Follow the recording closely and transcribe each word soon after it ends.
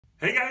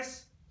Hey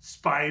guys,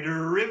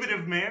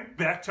 Spider-Derivative Man,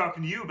 back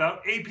talking to you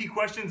about AP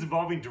questions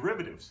involving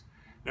derivatives.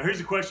 Now here's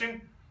a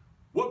question.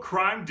 What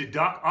crime did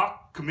Doc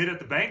Ock commit at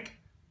the bank?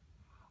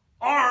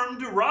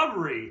 Armed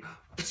robbery.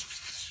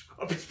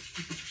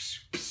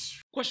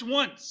 Question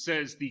 1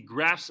 says the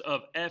graphs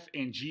of f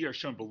and g are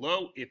shown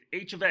below. If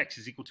h of x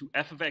is equal to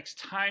f of x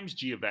times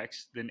g of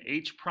x, then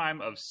h prime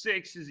of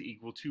 6 is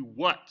equal to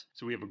what?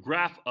 So we have a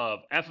graph of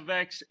f of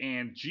x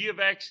and g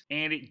of x,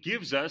 and it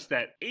gives us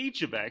that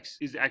h of x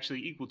is actually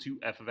equal to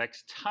f of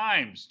x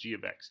times g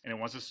of x. And it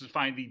wants us to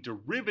find the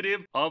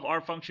derivative of our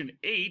function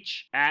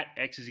h at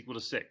x is equal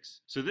to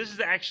 6. So this is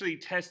actually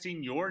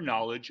testing your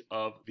knowledge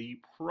of the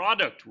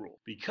product rule,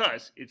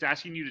 because it's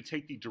asking you to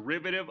take the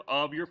derivative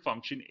of your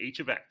function h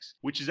of x,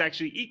 which is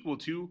actually equal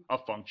to a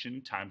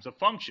function times a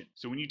function.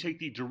 So when you take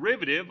the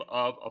derivative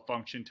of a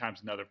function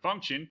times another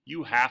function,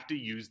 you have to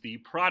use the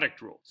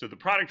product rule. So the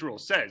product rule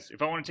says,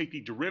 if I want to take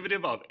the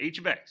derivative of h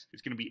of x,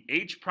 it's going to be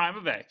h prime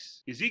of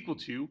x is equal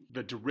to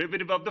the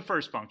derivative of the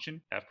first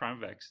function, f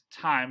prime of x,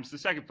 times the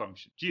second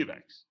function, g of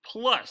x,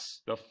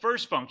 plus the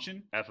first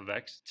function, f of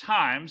x,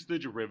 times the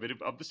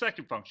derivative of the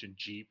second function,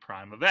 g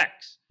prime of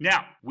x.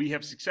 Now, we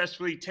have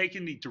successfully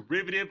taken the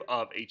derivative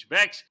of h of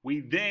x. We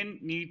then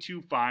need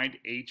to find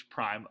h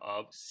prime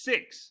of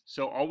 6.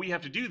 So all we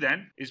have to do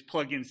then is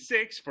plug in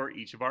 6 for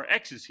each of our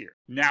x's here.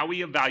 Now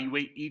we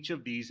evaluate each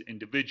of these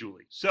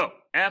individually. So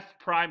f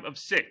prime of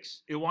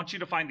 6, it wants you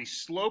to find the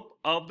slope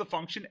of the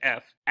function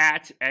f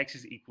at x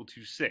is equal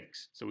to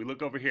 6. So we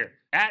look over here.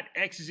 At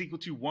x is equal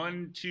to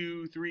 1,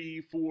 2,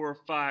 3, 4,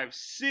 5,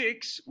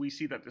 6, we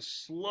see that the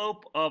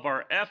slope of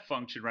our f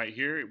function right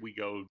here, we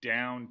go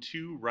down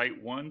 2,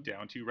 right 1,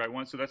 down 2, right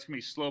 1. So that's going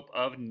to be a slope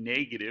of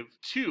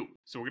 -2.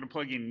 So we're going to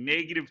plug in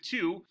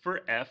 -2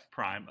 for f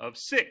prime of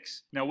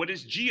 6. Now what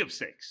is g of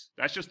 6?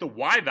 That's just the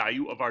y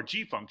value of our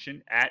g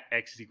function at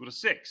x is equal to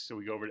 6. So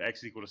we go over to x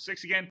is equal to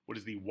 6 again. What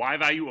is the y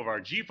value of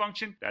our g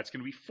function? That's going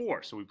to be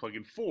 4. So we plug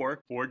in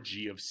 4 for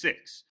g of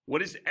 6.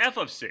 What is f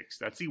of 6?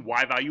 That's the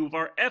y value of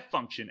our f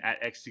function at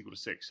x is equal to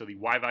 6. So the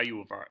y value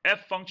of our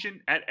f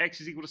function at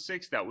x is equal to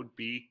 6, that would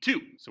be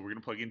 2. So we're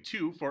going to plug in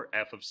 2 for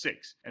f of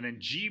 6. And then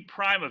g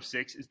prime of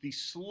 6 is the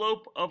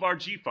slope of our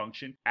g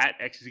function at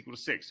x is equal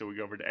to 6. So we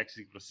go over to x is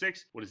equal to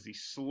 6. What is the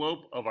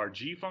slope of our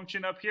g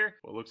function up here?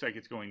 Well, it looks like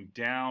it's going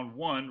down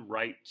 1,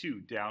 right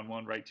 2. Down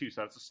 1, right 2.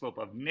 So that's a slope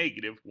of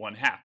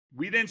 -1/2.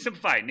 We then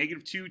simplify.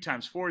 -2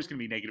 times 4 is going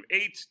to be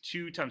 -8.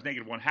 2 times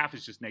 -1/2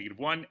 is just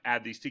 -1.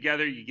 Add these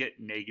together, you get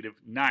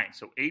 -9.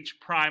 So h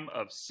prime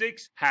of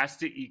 6 has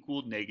to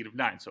equal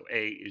 -9. So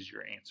A is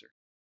your answer.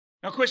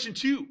 Now question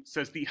 2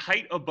 says the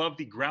height above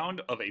the ground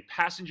of a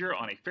passenger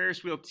on a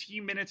Ferris wheel t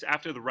minutes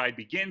after the ride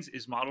begins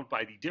is modeled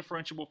by the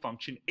differentiable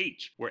function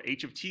h, where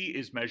h of t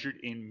is measured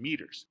in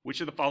meters. Which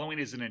of the following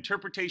is an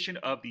interpretation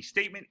of the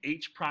statement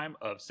h prime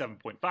of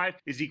 7.5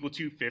 is equal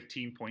to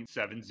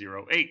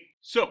 15.708?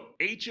 So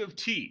h of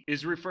t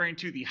is referring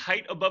to the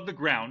height above the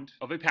ground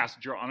of a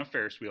passenger on a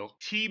Ferris wheel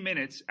t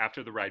minutes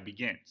after the ride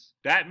begins.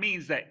 That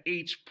means that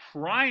h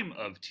prime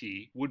of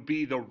t would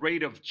be the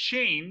rate of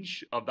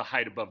change of the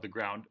height above the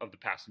ground of the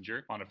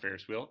passenger on a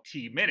Ferris wheel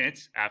t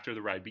minutes after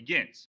the ride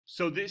begins.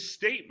 So this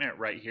statement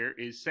right here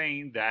is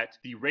saying that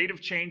the rate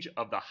of change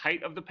of the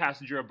height of the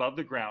passenger above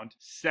the ground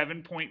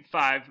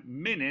 7.5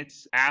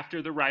 minutes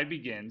after the ride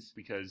begins,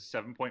 because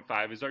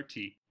 7.5 is our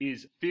t,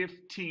 is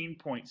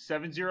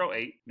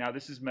 15.708. Now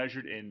this is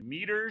measured in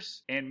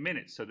meters and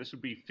minutes. So this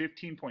would be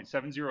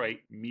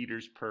 15.708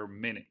 meters per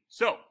minute.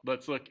 So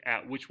let's look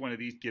at which one of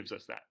these gives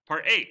us that.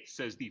 Part A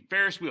says the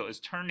Ferris wheel is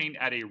turning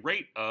at a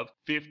rate of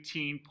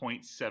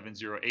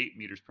 15.708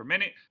 meters per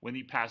minute when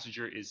the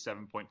passenger is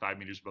 7.5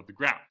 meters above the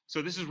ground.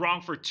 So this is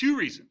wrong for 2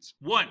 reasons.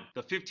 1,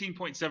 the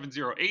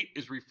 15.708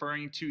 is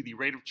referring to the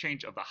rate of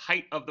change of the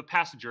height of the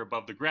passenger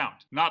above the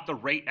ground, not the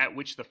rate at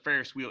which the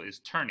Ferris wheel is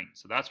turning.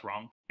 So that's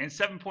wrong. And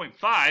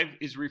 7.5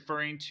 is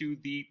referring to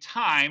the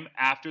time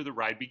after the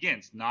ride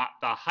begins,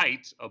 not the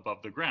height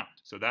above the ground.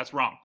 So that's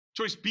wrong.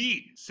 Choice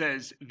B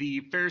says the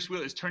Ferris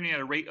wheel is turning at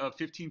a rate of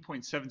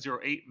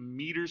 15.708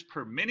 meters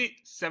per minute,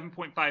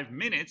 7.5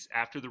 minutes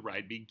after the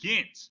ride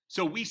begins.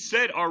 So we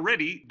said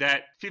already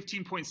that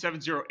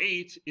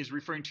 15.708 is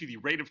referring to the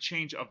rate of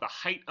change of the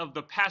height of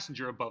the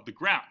passenger above the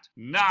ground,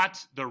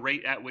 not the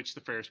rate at which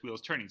the Ferris wheel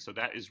is turning. So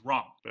that is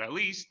wrong. But at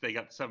least they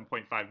got the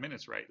 7.5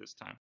 minutes right this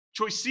time.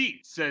 Choice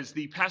C says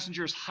the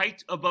passenger's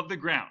height above the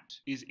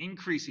ground is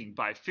increasing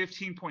by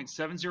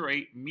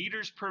 15.708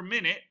 meters per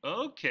minute.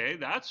 Okay,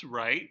 that's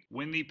right.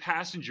 When the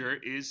passenger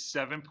is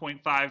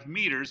 7.5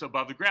 meters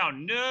above the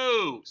ground.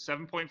 No,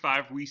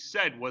 7.5 we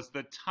said was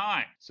the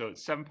time. So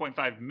it's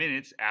 7.5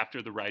 minutes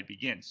after the ride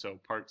begins. So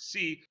part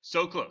C,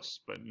 so close,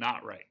 but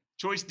not right.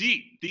 Choice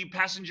D, the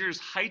passenger's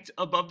height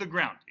above the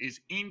ground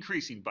is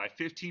increasing by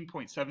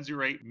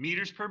 15.708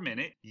 meters per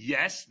minute.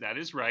 Yes, that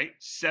is right.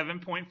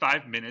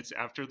 7.5 minutes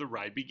after the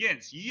ride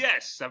begins.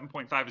 Yes,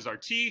 7.5 is our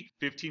t.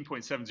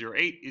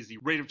 15.708 is the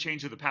rate of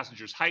change of the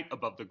passenger's height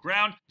above the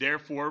ground.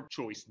 Therefore,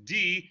 choice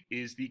D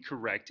is the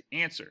correct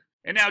answer.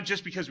 And now,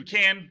 just because we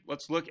can,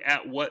 let's look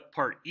at what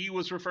part E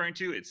was referring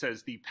to. It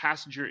says the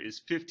passenger is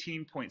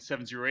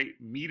 15.708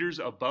 meters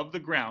above the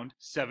ground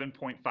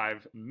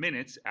 7.5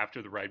 minutes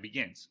after the ride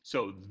begins.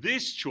 So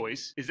this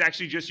choice is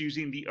actually just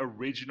using the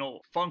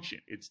original function.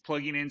 It's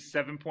plugging in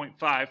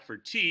 7.5 for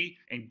t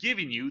and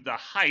giving you the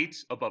height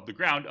above the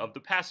ground of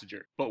the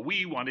passenger. But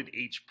we wanted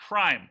h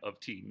prime of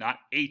t, not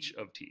h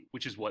of t,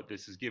 which is what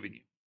this is giving you.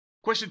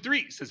 Question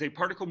 3 says a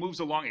particle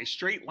moves along a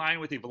straight line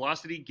with a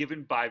velocity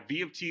given by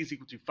v of t is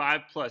equal to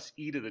 5 plus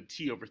e to the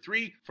t over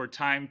 3 for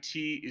time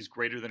t is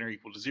greater than or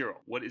equal to 0.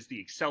 What is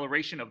the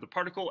acceleration of the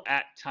particle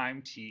at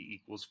time t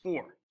equals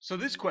 4? So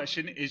this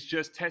question is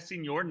just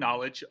testing your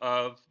knowledge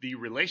of the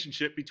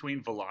relationship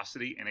between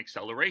velocity and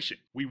acceleration.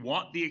 We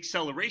want the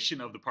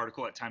acceleration of the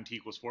particle at time t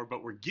equals 4,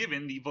 but we're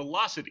given the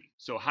velocity.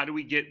 So how do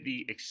we get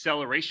the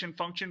acceleration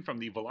function from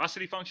the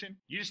velocity function?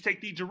 You just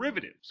take the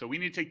derivative. So we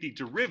need to take the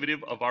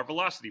derivative of our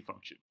velocity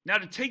function. Now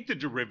to take the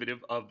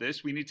derivative of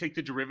this, we need to take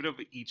the derivative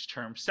of each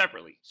term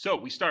separately. So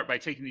we start by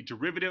taking the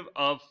derivative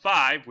of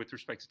 5 with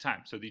respect to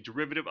time. So the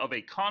derivative of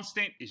a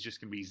constant is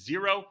just going to be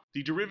 0.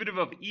 The derivative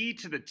of e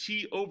to the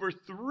t over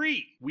 3.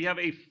 We have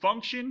a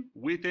function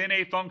within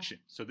a function.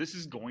 So this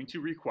is going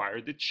to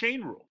require the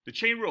chain rule. The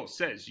chain rule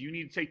says you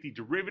need to take the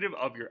derivative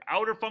of your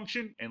outer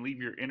function and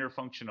leave your inner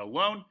function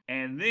alone,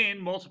 and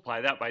then multiply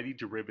that by the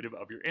derivative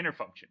of your inner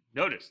function.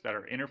 Notice that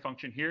our inner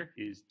function here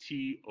is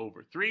t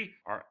over 3.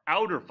 Our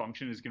outer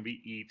function is going to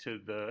be e to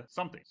the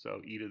something. So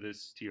e to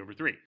this t over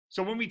 3.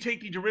 So when we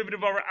take the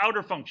derivative of our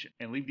outer function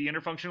and leave the inner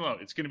function alone,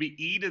 it's going to be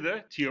e to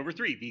the t over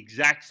 3, the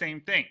exact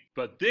same thing.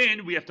 But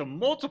then we have to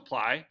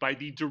multiply by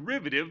the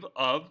derivative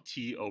of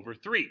t over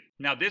 3.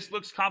 Now this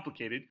looks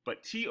complicated,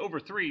 but t over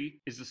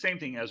 3 is the same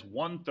thing as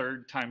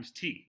 1/3 times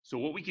t. So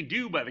what we can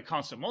do by the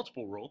constant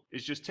multiple rule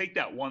is just take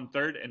that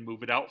 1/3 and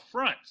move it out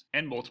front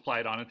and multiply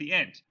it on at the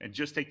end. And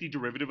just take the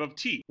derivative of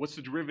t. What's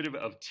the derivative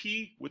of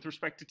t with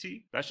respect to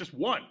t? That's just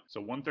 1.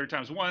 So 1/3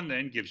 times 1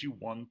 then gives you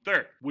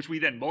 1/3, which we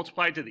then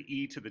multiply to the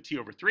e to the t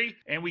over 3,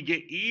 and we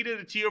get e to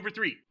the t over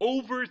 3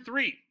 over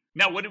 3.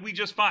 Now, what did we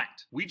just find?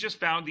 We just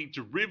found the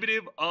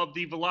derivative of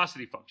the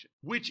velocity function,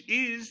 which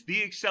is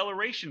the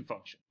acceleration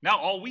function. Now,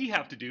 all we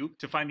have to do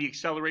to find the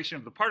acceleration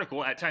of the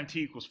particle at time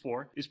t equals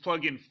 4 is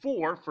plug in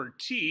 4 for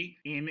t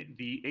in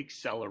the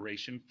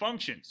acceleration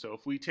function. So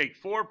if we take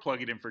 4,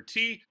 plug it in for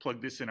t,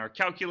 plug this in our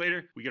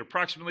calculator, we get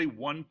approximately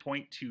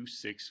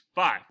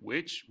 1.265,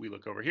 which we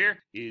look over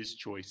here is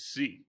choice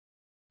C.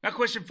 Now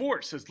question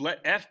 4 says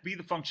let f be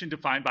the function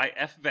defined by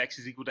f of x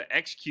is equal to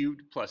x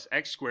cubed plus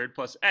x squared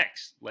plus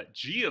x. Let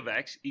g of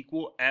x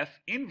equal f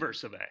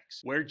inverse of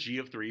x, where g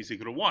of 3 is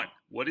equal to 1.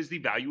 What is the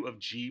value of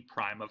g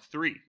prime of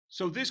 3?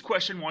 So this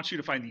question wants you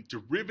to find the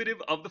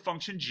derivative of the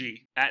function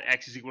g at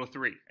x is equal to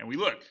 3. And we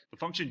look, the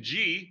function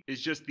g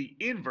is just the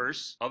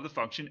inverse of the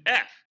function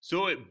f.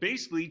 So it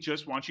basically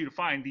just wants you to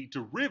find the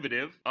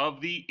derivative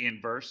of the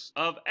inverse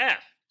of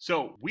f.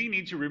 So we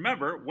need to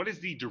remember, what is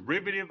the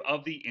derivative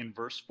of the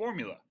inverse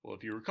formula? Well,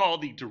 if you recall,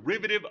 the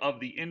derivative of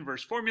the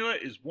inverse formula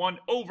is 1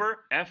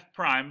 over f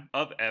prime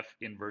of f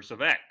inverse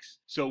of x.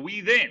 So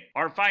we then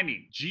are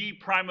finding g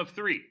prime of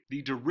 3,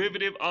 the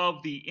derivative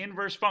of the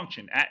inverse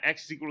function at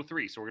x is equal to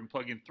 3. So we're going to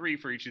plug in 3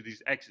 for each of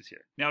these x's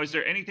here. Now, is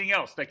there anything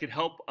else that could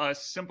help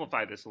us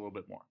simplify this a little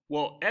bit more?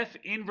 Well, f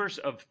inverse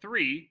of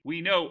 3, we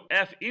know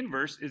f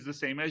inverse is the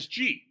same as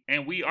g.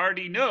 And we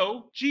already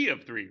know g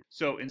of 3.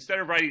 So instead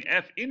of writing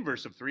f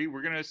inverse of 3,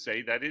 we're going to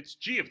say that it's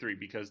g of 3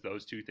 because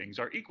those two things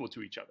are equal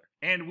to each other.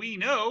 And we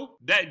know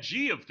that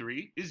g of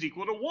 3 is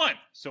equal to 1.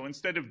 So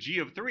instead of g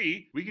of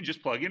 3, we can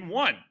just plug in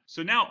 1.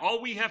 So now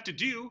all we have to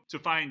do to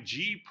find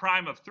g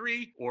prime of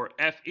 3, or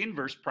f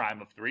inverse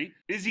prime of 3,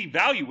 is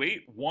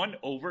evaluate 1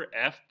 over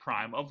f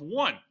prime of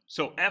 1.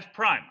 So f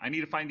prime, I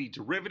need to find the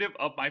derivative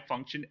of my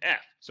function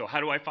f. So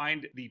how do I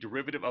find the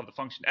derivative of the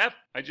function f?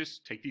 I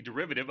just take the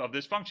derivative of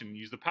this function and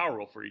use the power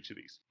rule for each of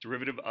these.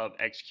 Derivative of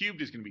x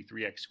cubed is going to be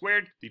 3x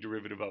squared. The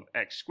derivative of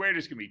x squared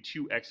is going to be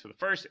 2x for the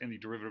first, and the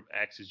derivative of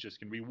x is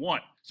just going to be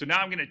 1. So now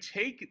I'm going to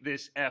take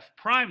this f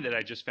prime that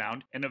I just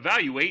found and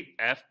evaluate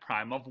f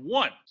prime of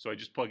 1. So I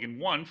just plug in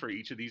 1 for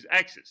each of these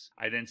x's.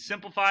 I then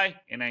simplify,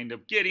 and I end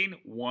up getting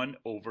 1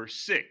 over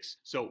 6.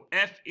 So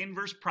f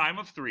inverse prime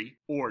of 3,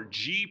 or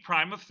g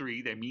prime of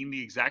 3, they mean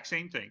the exact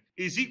same thing,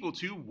 is equal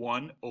to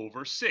 1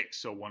 over 6.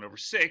 So 1 over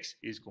 6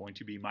 is going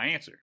to be my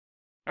answer.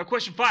 Now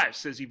question 5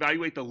 says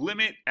evaluate the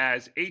limit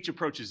as h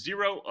approaches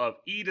 0 of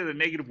e to the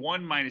negative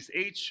 1 minus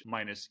h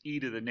minus e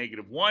to the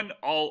negative 1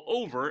 all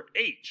over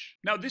h.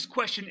 Now this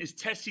question is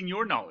testing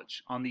your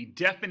knowledge on the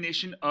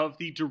definition of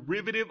the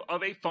derivative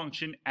of a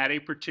function at a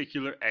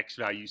particular x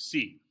value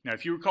c. Now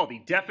if you recall,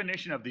 the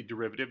definition of the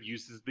derivative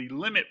uses the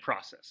limit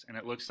process, and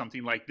it looks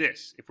something like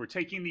this. If we're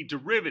taking the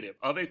derivative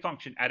of a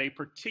function at a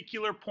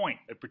particular point,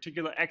 a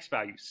particular x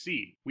value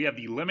c, we have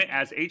the limit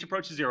as h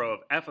approaches 0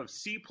 of f of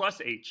c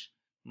plus h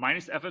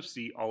minus f of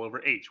c all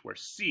over h, where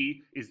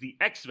c is the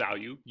x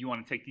value you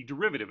want to take the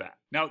derivative at.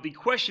 Now the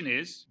question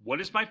is,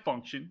 what is my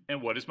function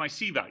and what is my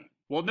c value?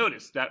 Well,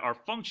 notice that our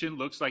function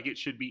looks like it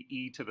should be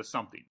e to the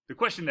something. The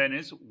question then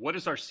is, what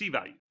is our c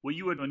value? Well,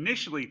 you would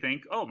initially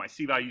think, oh, my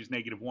c value is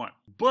 -1.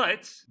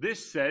 But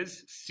this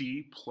says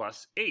c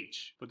plus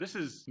h. But this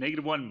is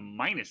 -1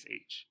 minus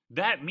h.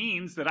 That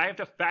means that I have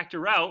to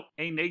factor out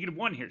a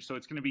 -1 here. So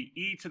it's going to be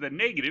e to the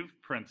negative,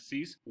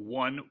 parentheses,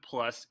 1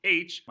 plus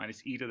h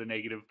minus e to the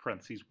negative,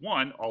 parentheses,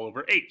 1 all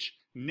over h.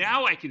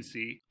 Now I can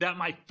see that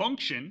my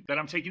function that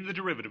I'm taking the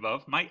derivative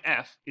of, my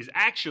f, is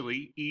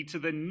actually e to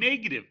the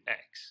negative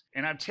x.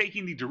 And I'm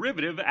taking the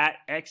derivative at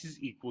x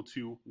is equal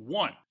to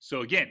 1.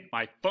 So again,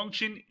 my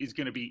function is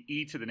going to be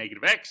e to the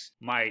negative x.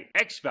 My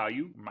x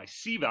value, my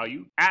c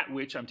value, at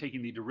which I'm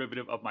taking the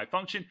derivative of my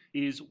function,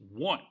 is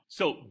 1.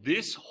 So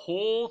this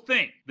whole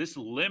thing, this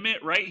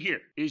limit right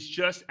here, is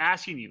just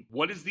asking you,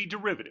 what is the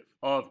derivative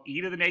of e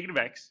to the negative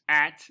x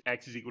at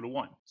x is equal to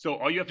 1? So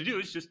all you have to do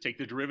is just take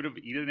the derivative of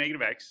e to the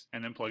negative x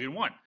and then plug in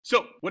 1.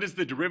 So what is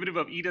the derivative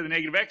of e to the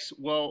negative x?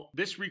 Well,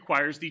 this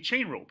requires the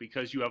chain rule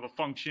because you have a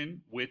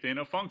function within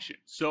a function.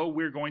 So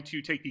we're going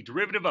to take the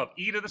derivative of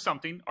e to the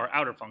something, our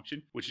outer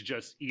function, which is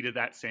just e to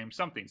that same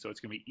something. So it's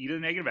going to be e to the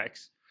negative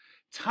x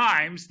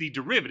times the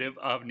derivative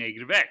of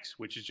negative x,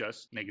 which is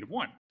just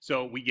 -1.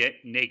 So we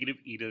get negative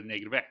e to the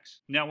negative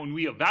x. Now, when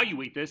we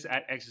evaluate this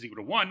at x is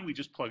equal to 1, we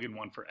just plug in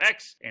 1 for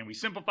x, and we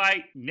simplify.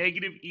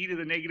 Negative e to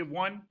the negative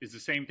 1 is the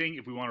same thing.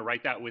 If we want to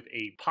write that with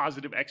a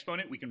positive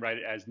exponent, we can write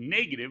it as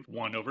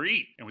 -1 over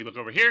e. And we look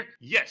over here.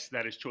 Yes,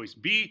 that is choice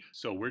B,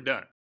 so we're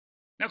done.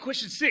 Now,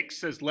 question 6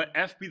 says, let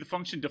f be the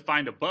function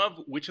defined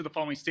above. Which of the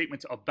following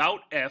statements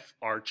about f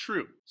are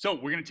true? So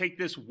we're going to take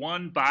this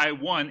one by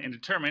one and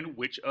determine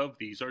which of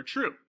these are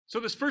true. So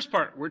this first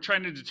part, we're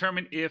trying to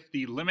determine if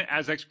the limit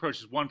as x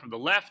approaches 1 from the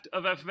left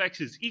of f of x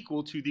is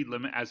equal to the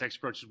limit as x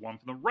approaches 1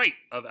 from the right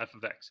of f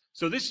of x.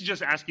 So this is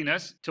just asking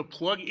us to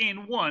plug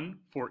in 1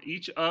 for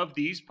each of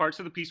these parts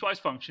of the piecewise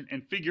function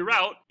and figure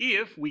out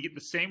if we get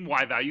the same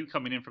y value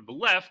coming in from the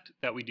left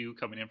that we do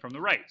coming in from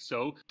the right.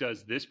 So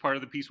does this part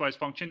of the piecewise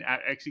function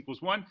at x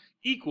equals 1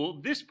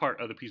 equal this part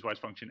of the piecewise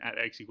function at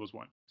x equals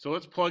 1? So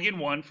let's plug in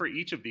 1 for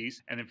each of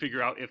these and then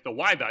figure out if the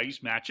y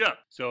values match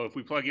up. So if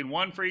we plug in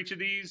 1 for each of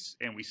these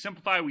and we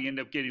simplify, we end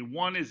up getting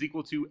 1 is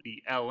equal to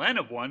the ln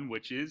of 1,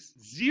 which is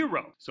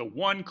 0. So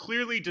 1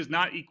 clearly does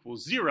not equal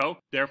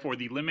 0. Therefore,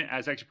 the limit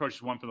as x approaches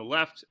 1 from the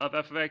left of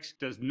f of x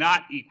does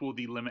not equal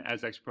the limit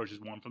as x approaches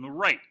 1 from the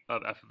right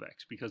of f of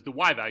x because the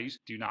y values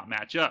do not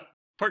match up.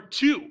 Part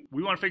 2,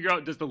 we want to figure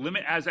out, does the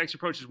limit as x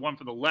approaches 1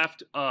 from the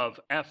left of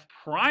f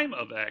prime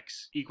of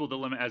x equal the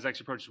limit as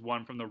x approaches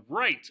 1 from the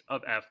right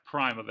of f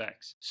prime of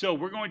x? So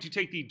we're going to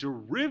take the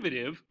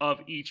derivative of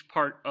each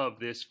part of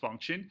this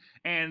function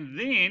and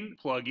then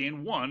plug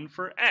in 1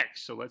 for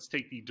x. So let's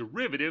take the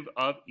derivative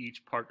of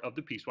each part of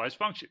the piecewise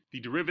function. The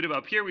derivative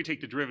up here, we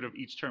take the derivative of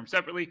each term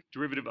separately.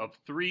 Derivative of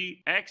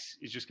 3x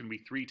is just going to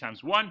be 3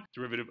 times 1.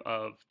 Derivative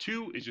of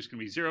 2 is just going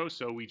to be 0,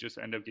 so we just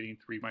end up getting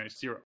 3 minus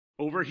 0.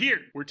 Over here,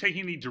 we're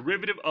taking the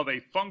derivative of a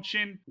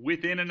function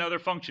within another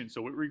function,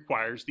 so it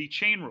requires the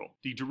chain rule.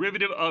 The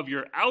derivative of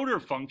your outer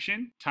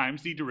function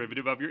times the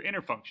derivative of your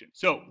inner function.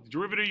 So the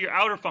derivative of your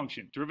outer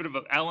function, derivative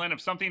of ln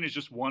of something is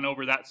just 1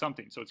 over that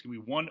something. So it's going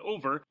to be 1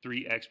 over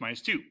 3x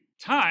minus 2.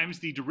 Times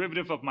the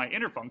derivative of my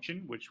inner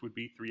function, which would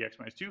be 3x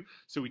minus 2.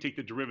 So we take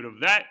the derivative of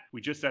that. We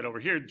just said over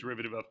here, the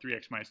derivative of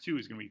 3x minus 2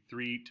 is going to be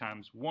 3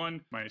 times 1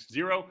 minus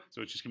 0.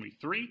 So it's just going to be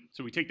 3.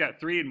 So we take that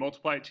 3 and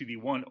multiply it to the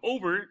 1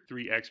 over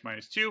 3x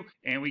minus 2,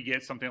 and we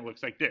get something that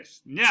looks like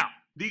this. Now,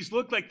 these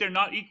look like they're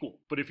not equal,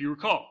 but if you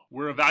recall,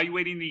 we're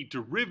evaluating the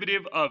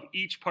derivative of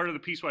each part of the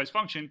piecewise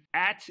function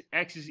at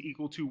x is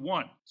equal to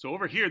 1. So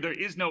over here, there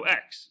is no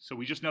x. So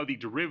we just know the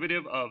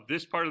derivative of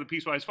this part of the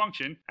piecewise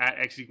function at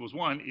x equals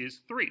 1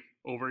 is 3.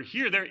 Over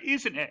here, there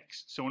is an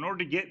x. So in order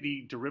to get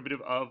the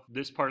derivative of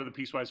this part of the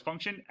piecewise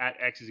function at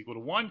x is equal to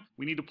 1,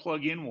 we need to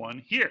plug in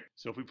 1 here.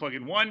 So if we plug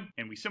in 1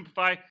 and we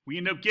simplify, we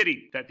end up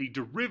getting that the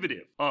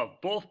derivative of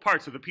both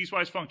parts of the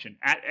piecewise function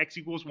at x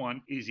equals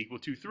 1 is equal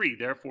to 3.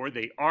 Therefore,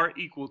 they are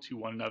equal to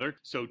one another.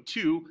 So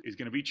 2 is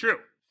going to be true.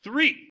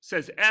 3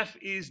 says f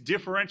is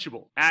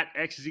differentiable at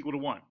x is equal to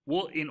 1.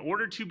 Well, in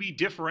order to be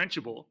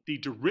differentiable, the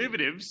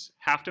derivatives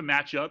have to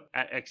match up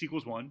at x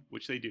equals 1,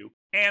 which they do,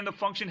 and the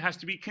function has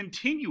to be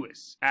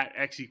continuous at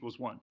x equals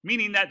 1,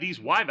 meaning that these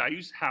y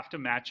values have to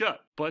match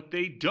up, but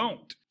they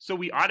don't. So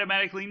we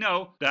automatically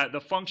know that the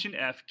function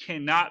f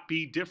cannot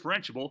be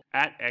differentiable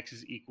at x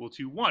is equal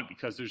to 1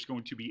 because there's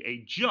going to be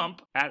a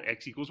jump at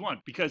x equals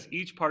 1 because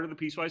each part of the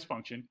piecewise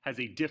function has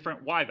a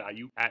different y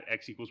value at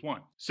x equals 1.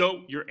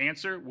 So your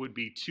answer would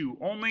be 2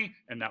 only,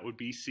 and that would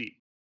be C.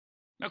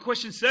 Now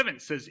question 7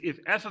 says if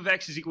f of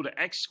x is equal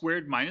to x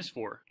squared minus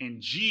 4 and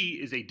g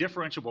is a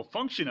differentiable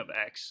function of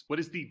x, what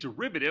is the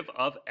derivative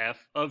of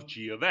f of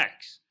g of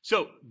x?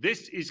 So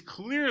this is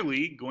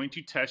clearly going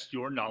to test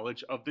your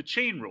knowledge of the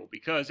chain rule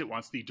because it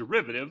wants the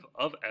derivative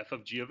of f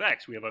of g of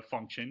x. We have a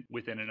function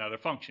within another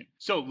function.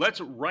 So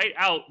let's write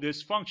out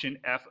this function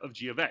f of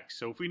g of x.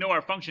 So if we know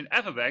our function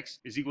f of x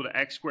is equal to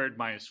x squared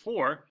minus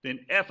 4, then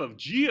f of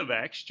g of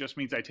x just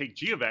means I take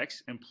g of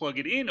x and plug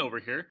it in over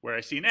here where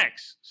I see an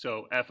x.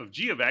 So f of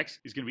g of x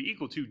is going to be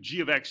equal to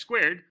g of x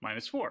squared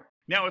minus 4.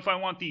 Now, if I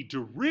want the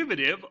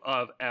derivative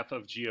of f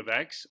of g of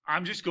x,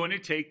 I'm just going to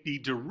take the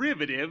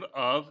derivative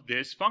of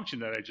this function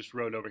that I just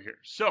wrote over here.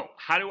 So,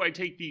 how do I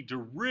take the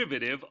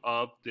derivative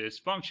of this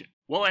function?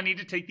 Well, I need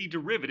to take the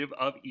derivative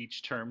of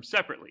each term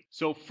separately.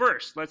 So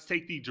first, let's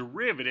take the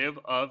derivative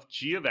of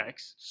g of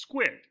x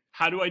squared.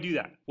 How do I do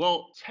that?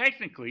 Well,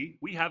 technically,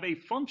 we have a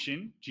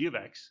function, g of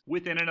x,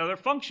 within another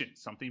function,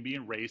 something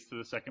being raised to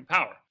the second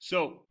power.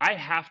 So I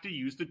have to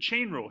use the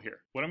chain rule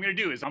here. What I'm going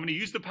to do is I'm going to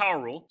use the power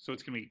rule, so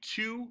it's going to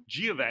be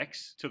 2g of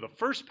x to the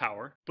first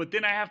power, but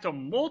then I have to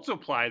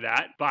multiply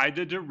that by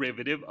the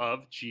derivative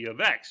of g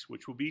of x,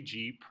 which will be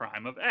g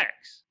prime of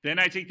x. Then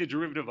I take the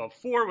derivative of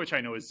 4, which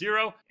I know is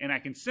 0, and I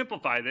can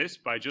simplify this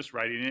by just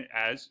writing it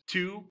as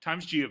 2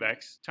 times g of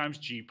x times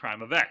g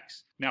prime of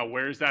x. Now,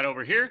 where is that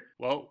over here?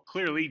 Well,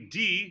 clearly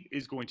D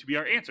is going to be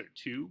our answer.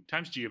 2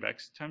 times g of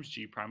x times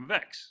g prime of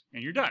x.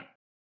 And you're done.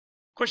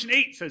 Question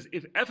 8 says,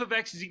 if f of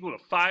x is equal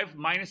to 5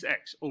 minus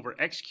x over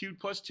x cubed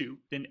plus 2,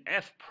 then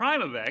f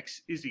prime of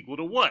x is equal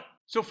to what?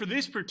 So for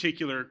this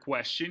particular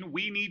question,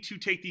 we need to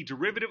take the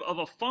derivative of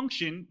a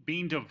function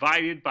being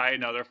divided by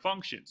another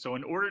function. So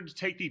in order to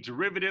take the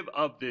derivative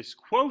of this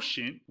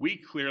quotient, we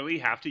clearly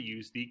have to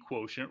use the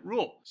quotient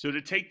rule. So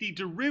to take the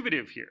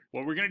derivative here,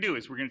 what we're going to do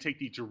is we're going to take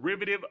the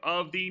derivative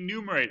of the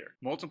numerator,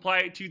 multiply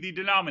it to the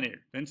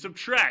denominator, then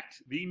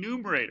subtract the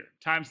numerator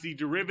times the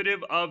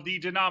derivative of the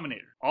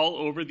denominator, all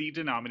over the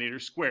denominator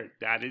squared.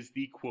 That is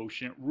the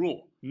quotient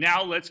rule.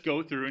 Now let's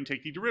go through and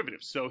take the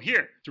derivative. So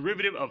here,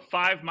 derivative of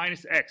 5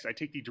 minus x, I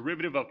take the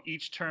derivative of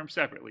each term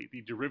separately.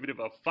 The derivative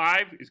of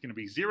 5 is going to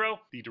be 0.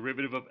 The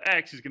derivative of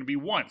x is going to be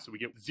 1. So we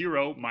get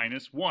 0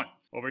 minus 1.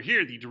 Over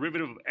here, the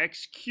derivative of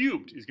x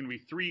cubed is going to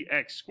be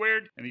 3x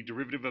squared, and the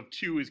derivative of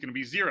 2 is going to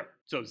be 0.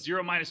 So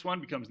 0 minus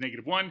 1 becomes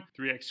negative 1.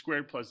 3x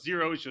squared plus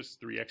 0 is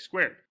just 3x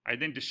squared. I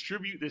then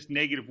distribute this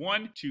negative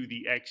 1 to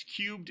the x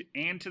cubed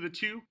and to the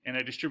 2, and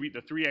I distribute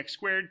the 3x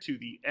squared to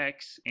the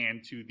x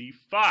and to the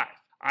 5.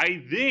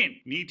 I then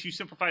need to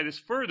simplify this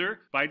further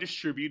by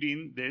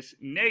distributing this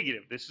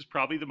negative. This is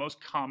probably the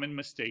most common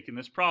mistake in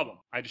this problem.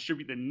 I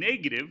distribute the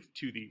negative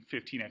to the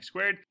 15x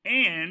squared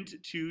and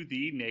to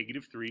the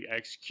negative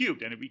 3x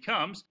cubed, and it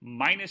becomes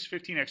minus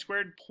 15x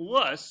squared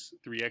plus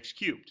 3x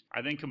cubed.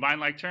 I then combine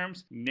like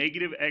terms.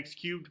 Negative x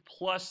cubed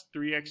plus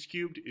 3x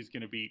cubed is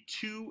going to be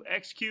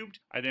 2x cubed.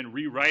 I then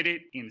rewrite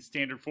it in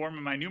standard form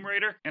in my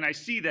numerator, and I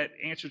see that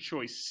answer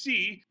choice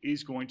C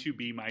is going to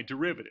be my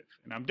derivative,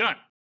 and I'm done.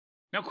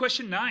 Now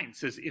question 9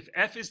 says, if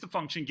f is the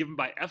function given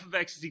by f of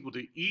x is equal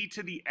to e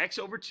to the x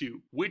over 2,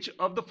 which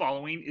of the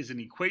following is an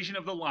equation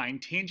of the line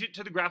tangent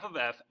to the graph of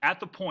f at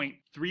the point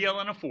 3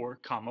 ln of 4,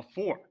 comma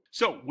 4?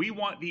 So we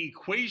want the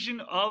equation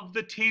of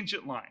the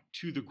tangent line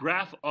to the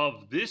graph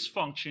of this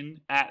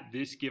function at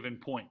this given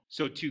point.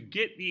 So to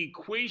get the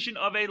equation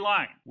of a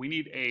line, we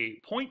need a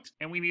point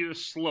and we need a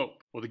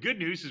slope. Well, the good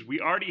news is we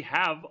already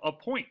have a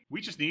point.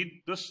 We just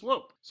need the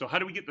slope. So how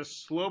do we get the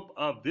slope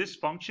of this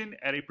function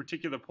at a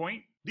particular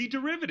point? The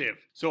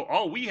derivative. So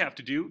all we have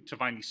to do to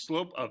find the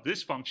slope of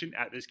this function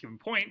at this given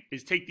point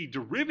is take the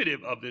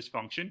derivative of this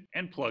function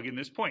and plug in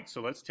this point.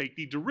 So let's take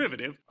the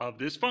derivative of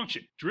this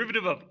function.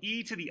 Derivative of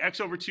e to the x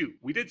over 2.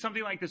 We did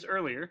something like this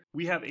earlier.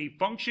 We have a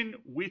function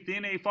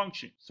within a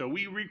function. So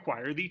we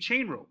require the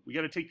chain rule. We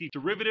got to take the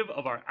derivative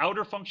of our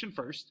outer function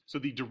first. So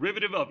the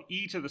derivative of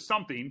e to the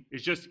something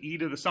is just e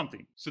to the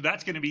something. So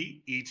that's going to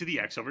be e to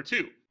the x over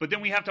 2. But then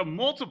we have to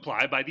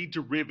multiply by the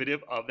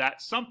derivative of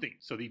that something.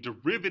 So the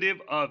derivative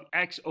of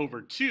x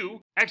over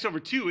 2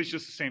 is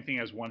just the same thing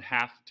as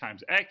 1/2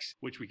 times x,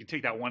 which we can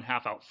take that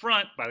 1/2 out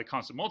front by the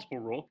constant multiple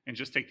rule and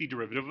just take the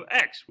derivative of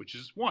x, which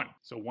is 1.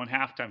 So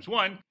 1/2 times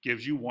 1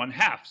 gives you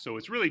 1/2. So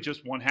it's really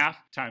just 1/2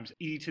 times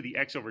e to the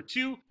x over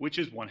 2, which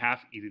is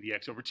 1/2 e to the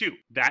x over 2.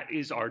 That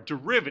is our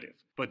derivative.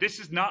 But this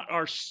is not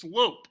our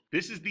slope.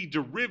 This is the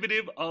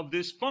derivative of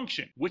this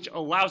function, which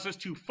allows us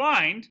to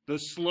find the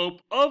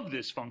slope of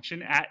this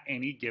function at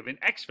any given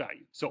x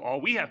value. So all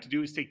we have to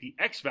do is take the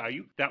x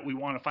value that we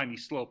want to find the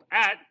slope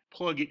at,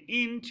 plug it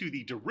into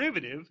the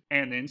derivative,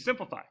 and then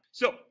simplify.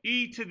 So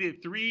e to the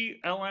 3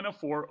 ln of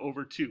 4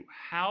 over 2.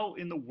 How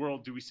in the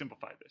world do we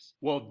simplify this?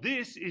 Well,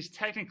 this is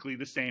technically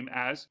the same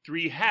as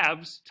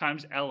 3/2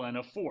 times ln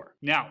of 4.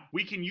 Now,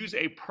 we can use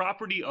a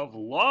property of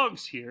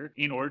logs here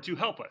in order to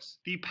help us.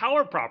 The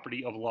power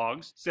property of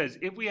logs says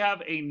if we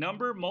have a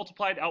number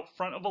multiplied out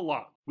front of a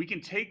log, we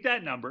can take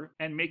that number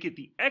and make it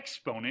the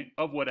exponent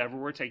of whatever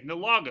we're taking the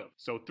log of.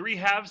 So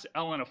 3/2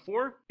 ln of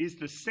 4 is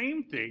the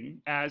same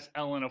thing as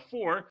ln of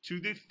 4 to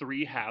the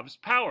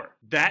 3/2 power.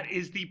 That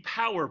is the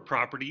power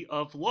property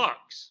of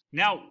logs.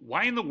 Now,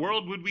 why in the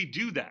world would we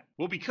do that?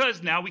 Well,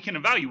 because now we can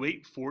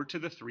evaluate 4 to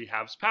the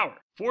 3/2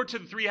 power. 4 to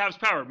the 3/2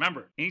 power,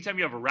 remember, anytime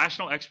you have a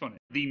rational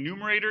exponent, the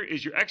numerator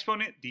is your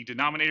exponent, the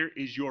denominator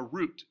is your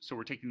root. So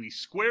we're taking the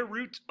square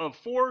root of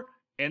 4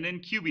 and then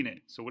cubing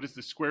it. So what is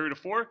the square root of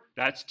 4?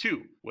 That's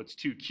 2. What's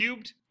 2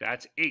 cubed?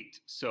 That's 8.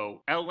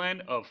 So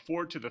ln of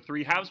 4 to the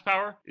 3/2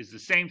 power is the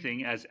same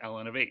thing as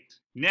ln of 8.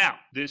 Now,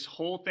 this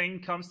whole thing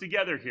comes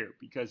together here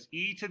because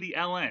e to the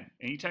ln,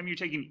 anytime you're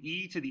taking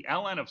e to the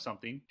ln of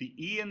something, the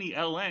e and the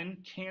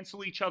ln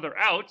cancel each other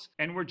out,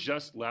 and we're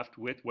just left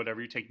with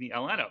whatever you're taking the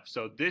ln of.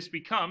 So this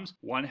becomes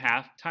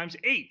 1/2 times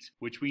 8,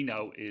 which we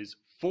know is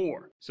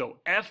 4.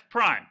 So f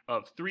prime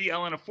of 3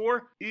 ln of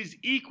 4 is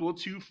equal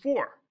to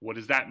 4. What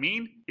does that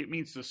mean? It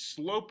means the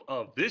slope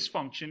of this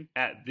function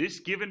at this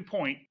given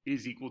point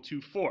is equal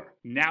to 4.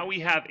 Now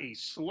we have a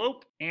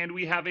slope and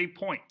we have a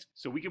point.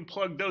 So we can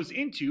plug those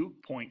into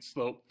point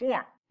slope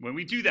form. When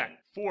we do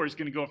that, 4 is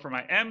going to go in for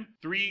my m,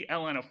 3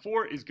 ln of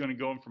 4 is going to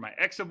go in for my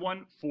x of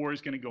 1, 4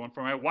 is going to go in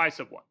for my y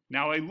sub 1.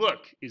 Now I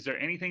look, is there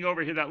anything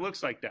over here that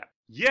looks like that?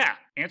 Yeah,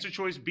 answer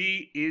choice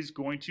B is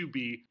going to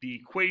be the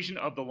equation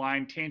of the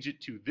line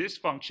tangent to this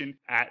function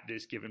at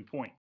this given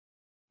point.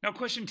 Now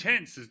question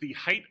 10 says the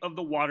height of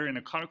the water in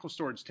a conical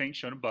storage tank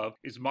shown above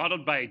is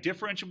modeled by a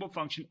differentiable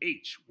function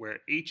h,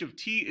 where h of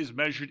t is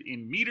measured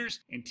in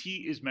meters and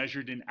t is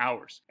measured in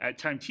hours. At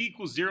time t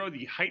equals 0,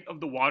 the height of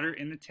the water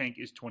in the tank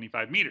is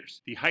 25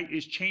 meters. The height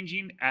is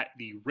changing at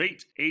the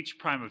rate h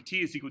prime of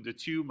t is equal to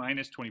 2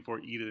 minus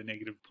 24 e to the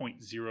negative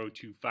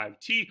 0.025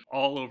 t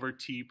all over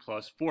t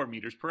plus 4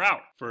 meters per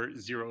hour, for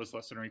 0 is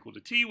less than or equal to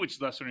t, which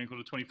is less than or equal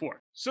to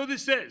 24. So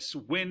this says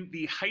when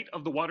the height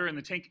of the water in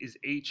the tank is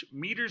h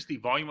meters, the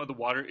volume of the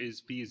water is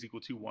V is equal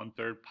to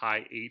 1/3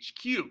 pi h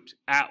cubed.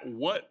 At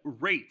what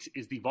rate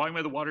is the volume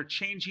of the water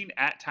changing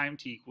at time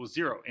t equals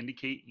 0?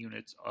 Indicate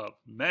units of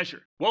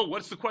measure. Well,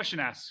 what's the question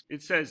asked?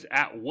 It says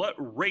at what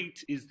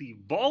rate is the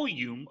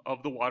volume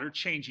of the water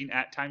changing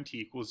at time t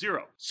equals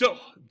 0? So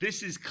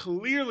this is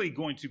clearly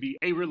going to be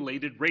a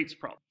related rates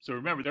problem. So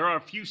remember, there are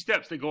a few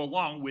steps that go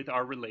along with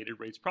our related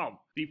rates problem.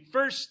 The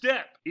first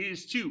step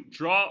is to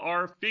draw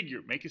our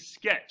figure, make a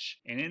sketch.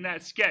 And in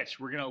that sketch,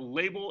 we're going to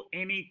label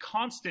any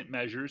constant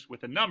measures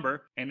with a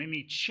number and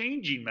any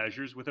changing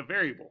measures with a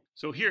variable.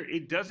 So here,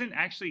 it doesn't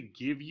actually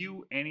give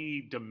you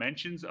any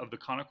dimensions of the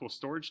conical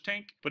storage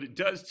tank, but it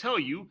does tell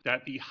you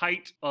that the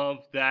height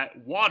of that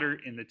water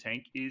in the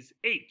tank is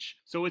h.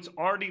 So it's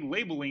already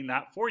labeling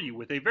that for you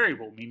with a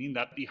variable, meaning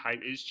that the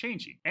height is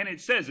changing. And it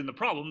says in the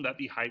problem that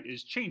the height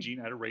is changing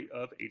at a rate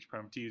of h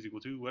prime t is equal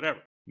to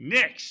whatever.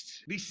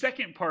 Next, the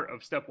second part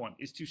of step 1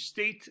 is to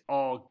state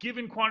all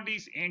given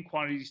quantities and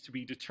quantities to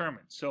be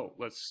determined. So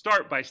let's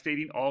start by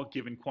stating all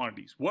given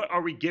quantities. What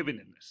are we given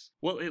in this?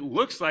 Well, it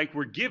looks like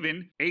we're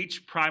given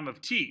h prime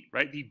of t,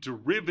 right? The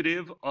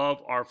derivative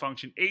of our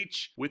function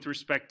h with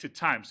respect to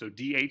time. So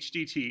dh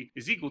dt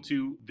is equal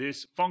to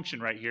this function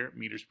right here,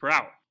 meters per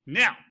hour.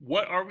 Now,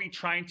 what are we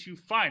trying to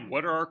find?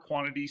 What are our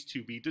quantities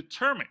to be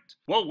determined?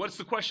 Well, what's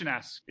the question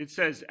asked? It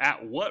says,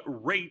 at what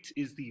rate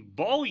is the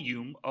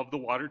volume of the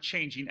water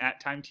changing at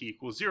time t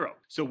equals 0?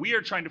 So we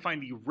are trying to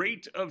find the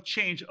rate of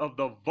change of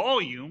the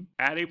volume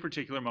at a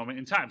particular moment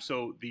in time.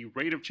 So the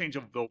rate of change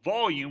of the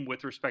volume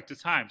with respect to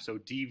time. So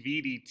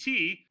dv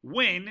dt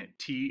when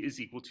t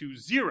is equal to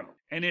 0.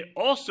 And it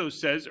also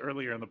says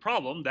earlier in the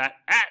problem that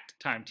at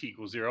time t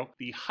equals 0,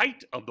 the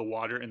height of the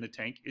water in the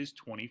tank is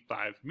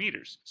 25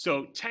 meters.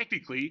 So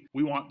technically,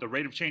 we want the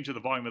rate of change of the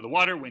volume of the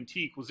water when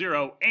t equals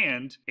 0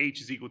 and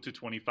h is equal to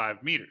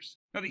 25 meters.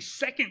 Now, the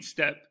second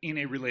step in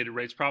a related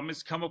rates problem is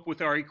to come up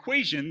with our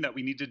equation that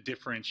we need to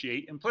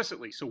differentiate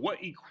implicitly. So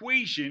what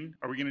equation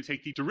are we going to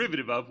take the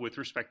derivative of with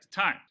respect to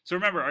time? So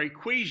remember, our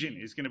equation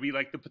is going to be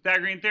like the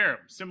Pythagorean theorem,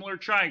 similar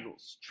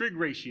triangles, trig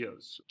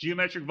ratios,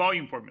 geometric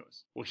volume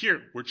formulas. Well,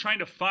 here, we're trying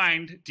to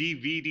find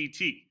dv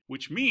dt,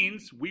 which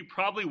means we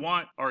probably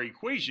want our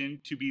equation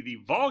to be the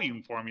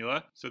volume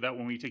formula so that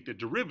when we take the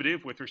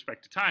derivative with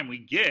respect to time, we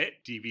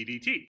get dv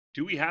dt.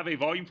 Do we have a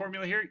volume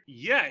formula here?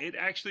 Yeah, it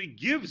actually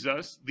gives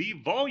us the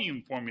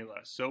volume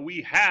formula. So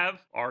we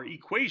have our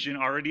equation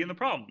already in the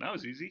problem. That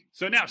was easy.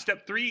 So now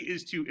step 3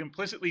 is to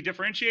implicitly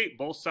differentiate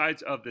both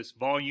sides of this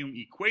volume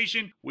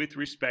equation with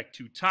respect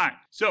to time.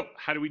 So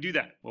how do we do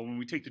that? Well, when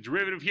we take the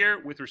derivative here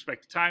with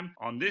respect to time,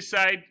 on this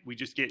side, we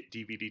just get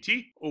dv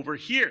dt. Over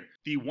here,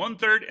 the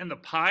 1/3 and the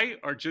pi y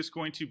are just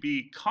going to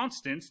be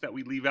constants that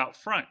we leave out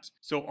front.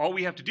 So all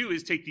we have to do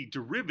is take the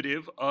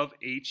derivative of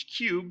h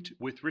cubed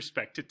with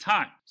respect to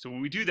time. So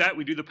when we do that,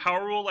 we do the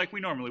power rule like we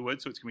normally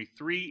would. So it's going to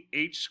be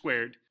 3h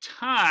squared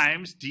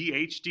times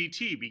dh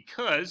dt,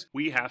 because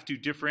we have to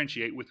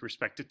differentiate with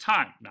respect to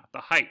time, not the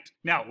height.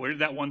 Now, where did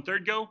that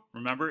 1/3 go?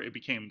 Remember, it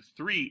became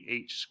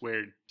 3h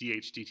squared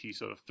dh dt.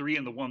 So the 3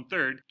 and the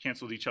 1/3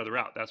 canceled each other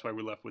out. That's why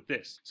we're left with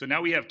this. So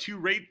now we have two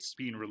rates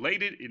being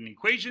related in an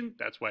equation.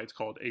 That's why it's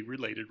called a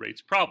related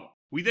rates problem.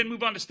 We then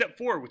move on to step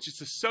 4, which is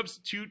to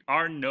substitute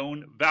our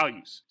known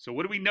values. So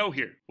what do we know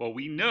here? Well,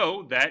 we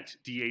know that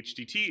dh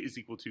dt is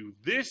equal to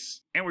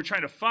this, and we're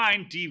trying to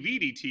find dv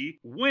dt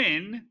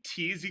when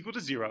t is equal to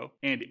 0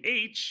 and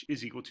h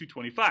is equal to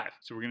 25.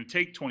 So we're going to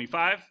take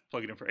 25,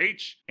 plug it in for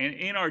h, and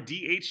in our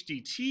dh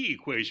dt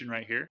equation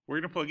right here, we're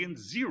going to plug in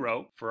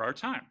 0 for our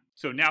time.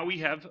 So now we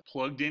have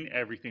plugged in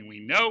everything we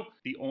know.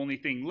 The only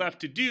thing left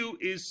to do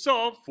is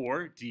solve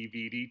for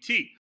dv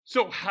dt.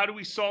 So how do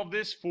we solve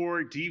this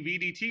for dv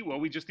dt?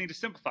 Well, we just need to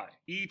simplify.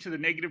 E to the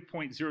negative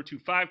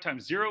 0.025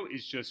 times 0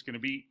 is just going to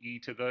be e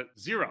to the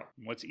 0.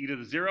 And what's e to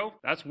the 0?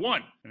 That's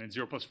 1. And then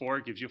 0 plus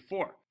 4 gives you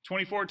 4.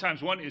 24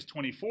 times 1 is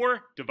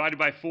 24. Divided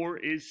by 4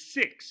 is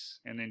 6.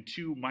 And then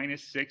 2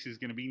 minus 6 is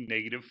going to be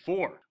negative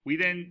 4. We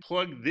then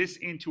plug this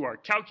into our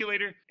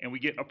calculator, and we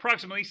get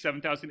approximately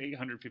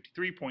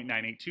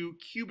 7,853.982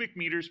 cubic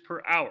meters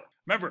per hour.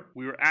 Remember,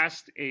 we were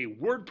asked a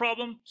word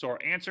problem, so our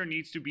answer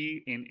needs to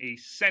be in a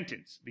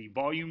sentence. The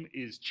volume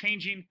is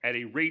changing at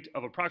a rate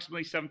of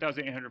approximately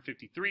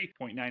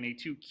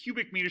 7,853.982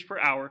 cubic meters per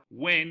hour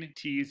when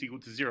t is equal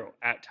to 0,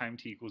 at time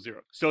t equals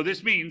 0. So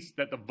this means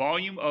that the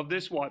volume of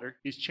this water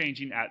is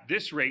changing at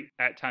this rate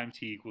at time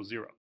t equals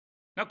 0.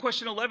 Now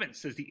question 11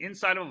 says the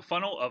inside of a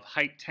funnel of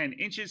height 10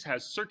 inches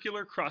has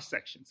circular cross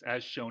sections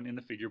as shown in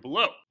the figure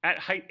below. At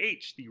height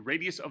h, the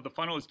radius of the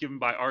funnel is given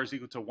by r is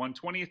equal to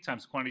 1/20th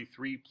times quantity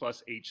 3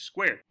 plus h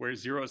squared, where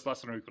 0 is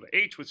less than or equal to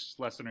h, which is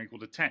less than or equal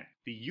to 10.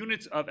 The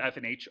units of f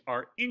and h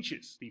are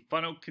inches. The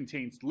funnel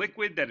contains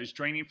liquid that is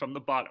draining from the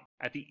bottom.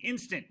 At the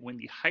instant when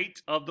the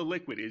height of the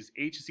liquid is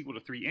h is equal to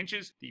 3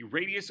 inches, the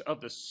radius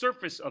of the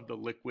surface of the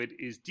liquid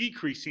is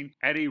decreasing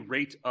at a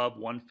rate of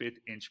 1/5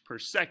 inch per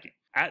second.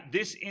 At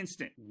this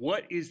instant,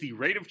 what is the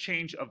rate of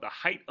change of the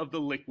height of the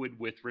liquid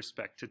with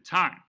respect to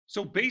time?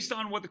 So based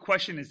on what the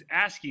question is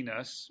asking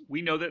us,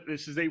 we know that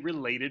this is a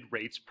related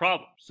rates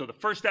problem. So the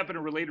first step in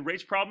a related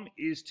rates problem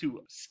is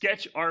to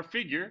sketch our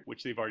figure,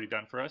 which they've already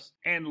done for us,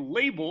 and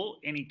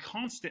label any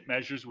constant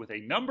measures with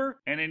a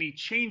number and any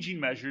changing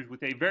measures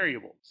with a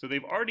variable. So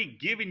they've already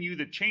given you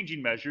the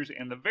changing measures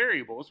and the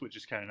variables, which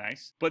is kind of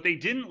nice, but they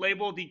didn't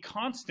label the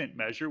constant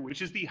measure,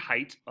 which is the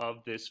height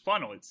of this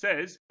funnel. It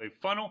says a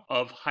funnel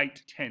of height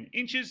 10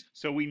 inches,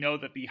 so we know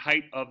that the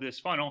height of this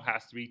funnel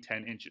has to be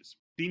 10 inches.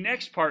 The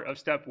next part of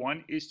step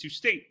 1 is to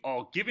state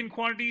all given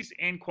quantities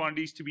and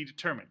quantities to be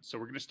determined. So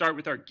we're going to start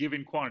with our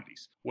given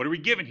quantities. What are we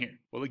given here?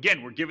 Well,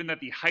 again, we're given that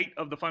the height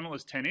of the funnel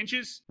is 10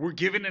 inches. We're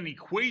given an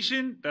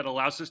equation that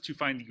allows us to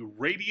find the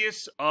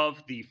radius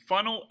of the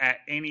funnel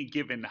at any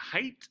given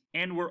height.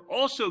 And we're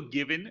also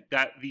given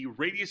that the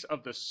radius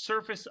of the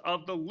surface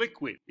of the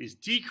liquid is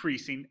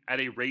decreasing at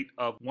a rate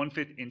of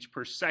 1/5 inch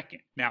per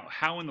second. Now,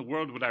 how in the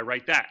world would I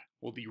write that?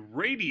 Well, the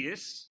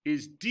radius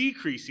is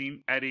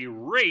decreasing at a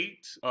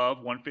rate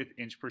of 1/5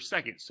 inch per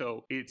second.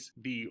 So it's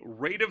the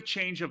rate of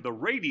change of the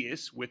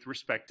radius with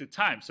respect to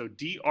time. So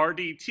dr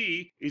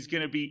dt is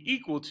going to be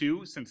equal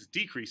to, since it's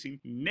decreasing,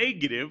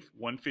 negative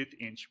 1/5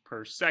 inch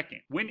per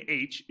second when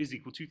h is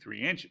equal to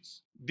 3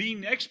 inches. The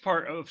next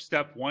part of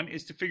step 1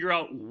 is to figure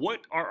out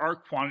what are our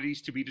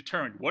quantities to be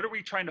determined. What are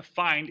we trying to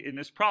find in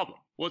this problem?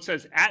 Well, it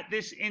says at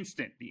this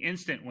instant, the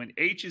instant when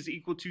h is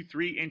equal to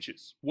 3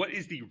 inches, what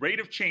is the rate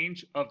of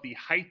change of the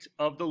height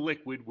of the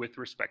liquid with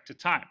respect to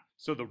time?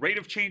 So the rate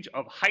of change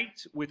of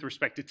height with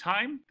respect to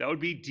time, that would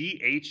be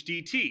dh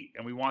dt,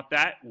 and we want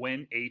that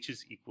when h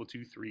is equal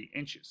to 3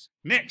 inches.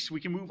 Next,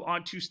 we can move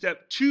on to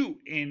step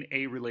 2 in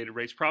a related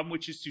rates problem,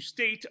 which is to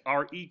state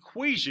our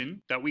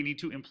equation that we need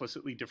to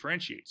implicitly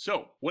differentiate.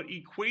 So what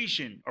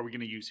equation are we going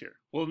to use here?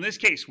 Well, in this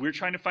case, we're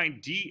trying to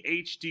find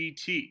dh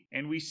dt,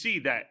 and we see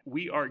that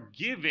we are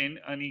given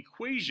an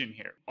equation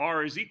here.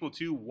 R is equal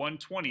to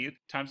 1/20th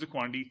times the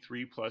quantity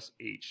 3 plus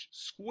h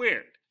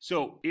squared.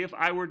 So if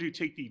I were to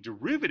take the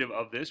derivative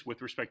of this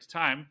with respect to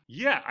time,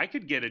 yeah, I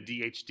could get a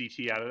dh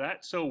dt out of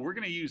that. So we're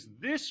going to use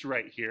this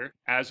right here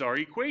as our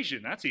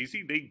equation. That's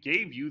easy. They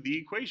gave you the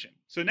equation.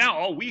 So now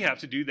all we have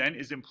to do then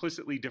is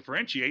implicitly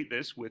differentiate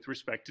this with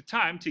respect to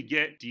time to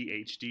get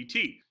dh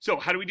dt. So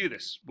how do we do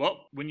this?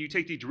 Well, when you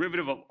take the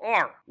derivative of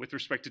r with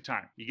respect to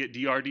time, you get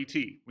dr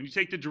dt. When you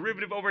take the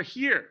derivative over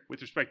here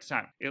with respect to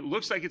time, it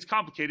looks like it's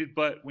complicated,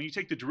 but when you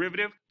take the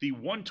derivative, the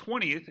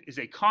 1/20th is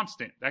a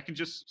constant. That can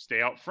just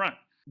stay out front.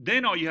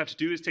 Then all you have to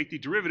do is take the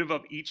derivative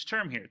of each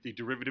term here. The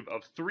derivative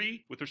of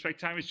 3 with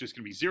respect to time is just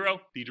going to be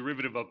 0. The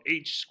derivative of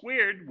h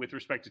squared with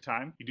respect to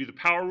time, you do the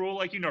power rule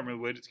like you normally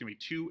would. It's going to be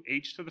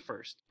 2h to the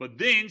first. But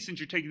then, since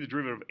you're taking the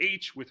derivative of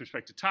h with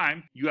respect to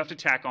time, you have to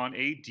tack on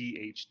a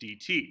dh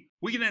dt.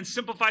 We can then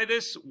simplify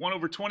this. 1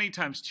 over 20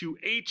 times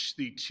 2h,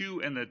 the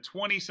 2 and the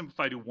 20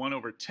 simplify to 1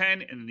 over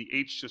 10, and then the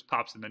h just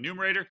pops in the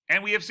numerator.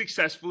 And we have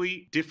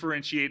successfully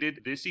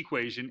differentiated this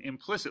equation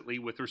implicitly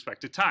with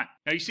respect to time.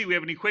 Now you see we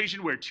have an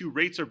equation where two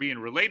rates are being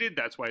related.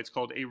 That's why it's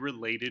called a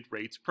related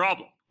rates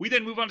problem. We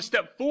then move on to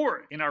step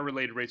 4 in our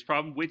related rates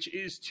problem, which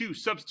is to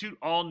substitute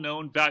all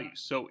known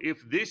values. So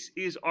if this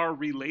is our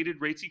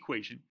related rates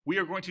equation, we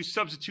are going to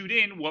substitute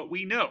in what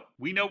we know.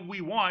 We know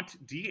we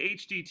want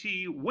dh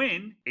dt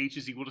when h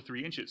is equal to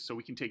 3 inches. So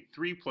we can take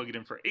 3, plug it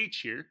in for h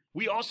here.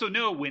 We also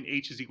know when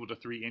h is equal to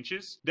 3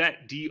 inches,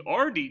 that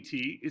dr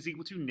dt is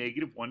equal to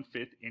negative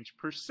 1/5 inch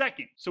per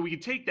second. So we can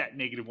take that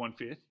negative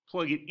 1/5,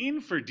 plug it in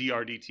for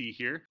dr dt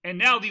here, and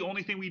now the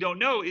only thing we don't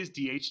know is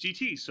dh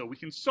dt. So we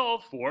can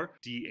solve for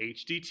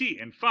dh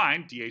dt and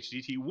find dh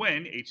dt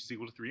when h is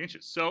equal to 3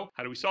 inches. So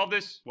how do we solve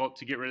this? Well,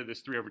 to get rid of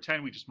this 3 over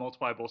 10, we just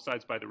multiply both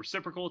sides by the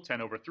reciprocal, 10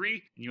 over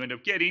 3, and you end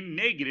up getting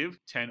negative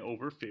 10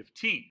 over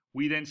 15.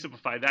 We then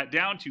simplify that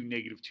down to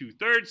negative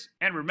 2/3.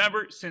 And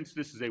remember, since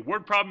this is a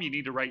word problem, you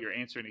need to write your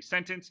answer in a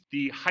sentence.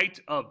 The height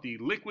of the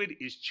liquid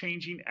is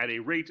changing at a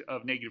rate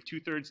of negative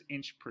 2/3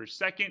 inch per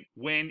second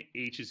when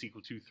h is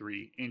equal to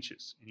 3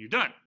 inches. And you're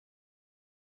done.